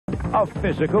a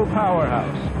physical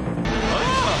powerhouse.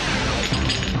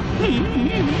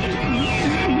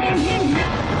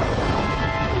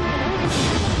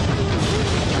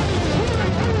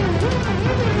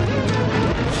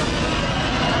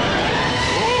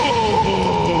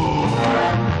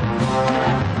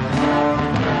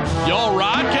 Y'all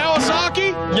ride,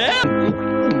 Kawasaki? Yeah!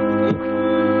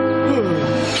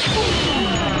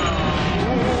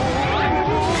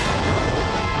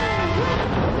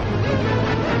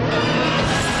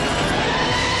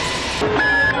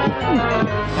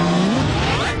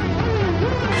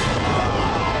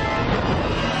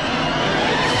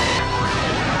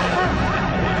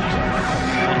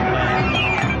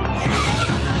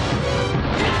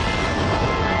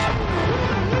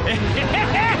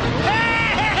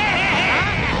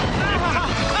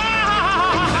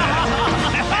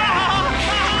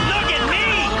 Look at me!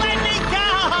 Let me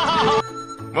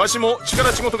go! わしも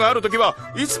力仕事があるときは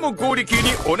いつもゴーリキュー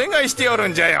にお願いしておる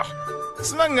んじゃよ。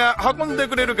すまんが運んで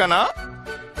くれるかな。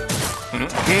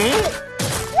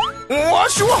わ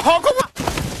しは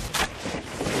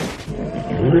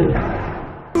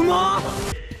運ぶ。うまっ。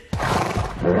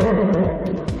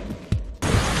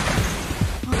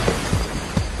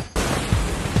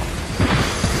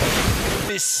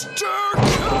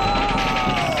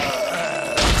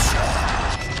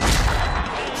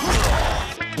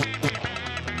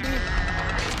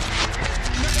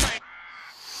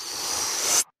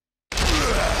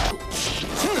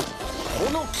こ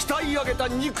の鍛え上げた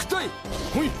肉体、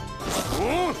ほい、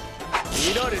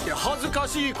見られて恥ずか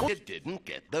しいこ。 It didn't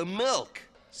get the milk.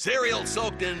 Cereal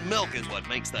soaked in milk is what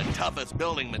makes the toughest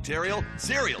building material.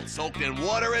 Cereal soaked in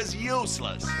water is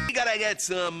useless. We gotta get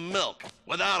some milk.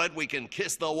 Without it, we can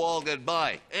kiss the wall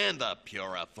goodbye, and the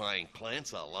purifying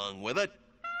plants along with it.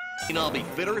 And I'll be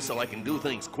fitter so I can do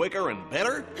things quicker and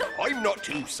better. I'm not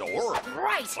too sore.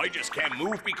 Right! I just can't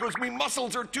move because my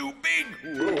muscles are too big.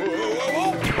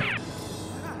 Whoa.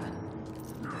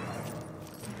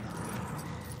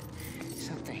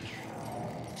 Something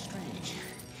strange.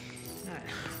 Not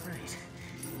right.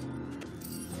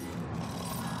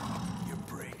 You're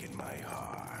breaking my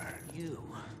heart. You,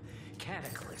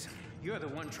 Cataclysm. You're the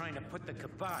one trying to put the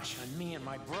kibosh on me and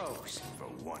my bros. For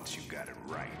once, you got it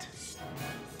right.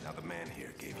 Now the man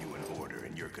here gave you an order,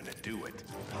 and you're gonna do it.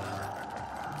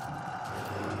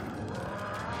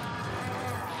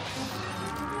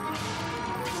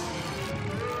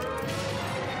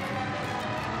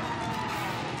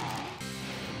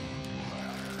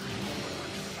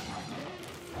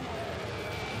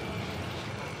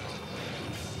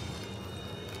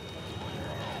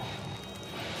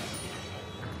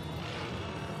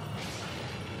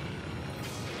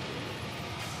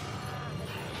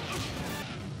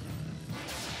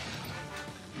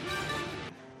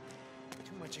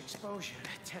 Exposure to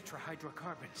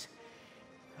tetrahydrocarbons.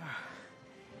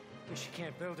 Guess you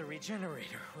can't build a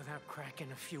regenerator without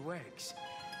cracking a few eggs.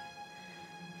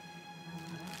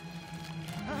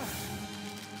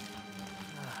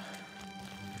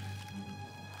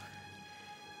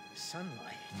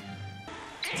 Sunlight.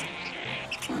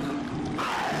 I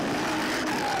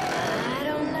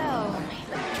don't know.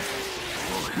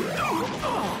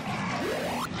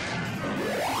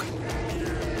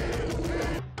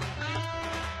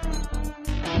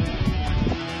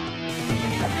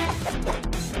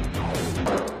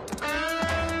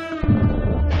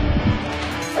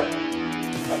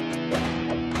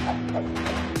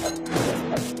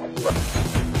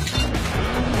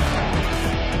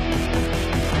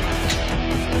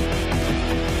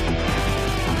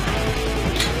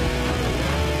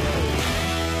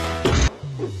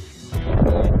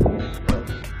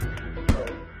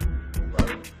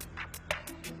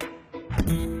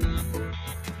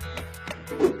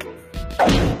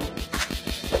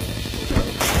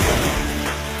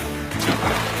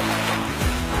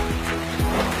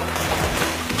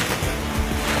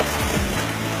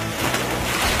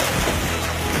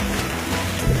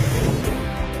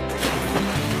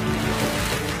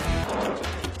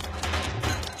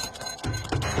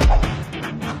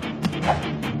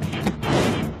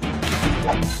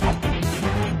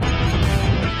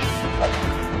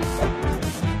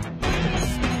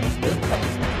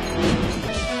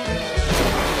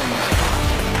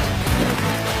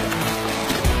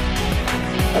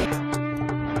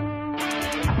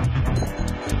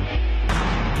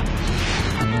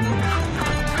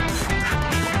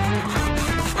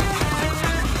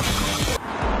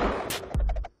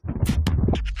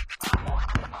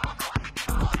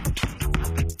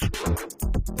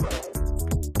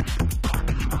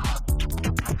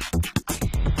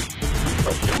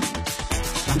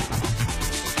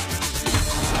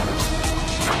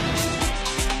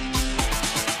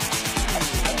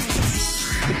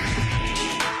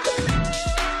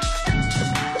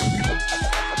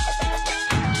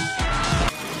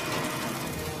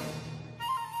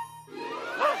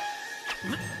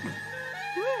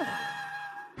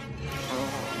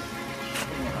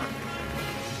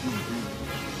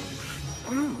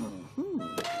 Mm.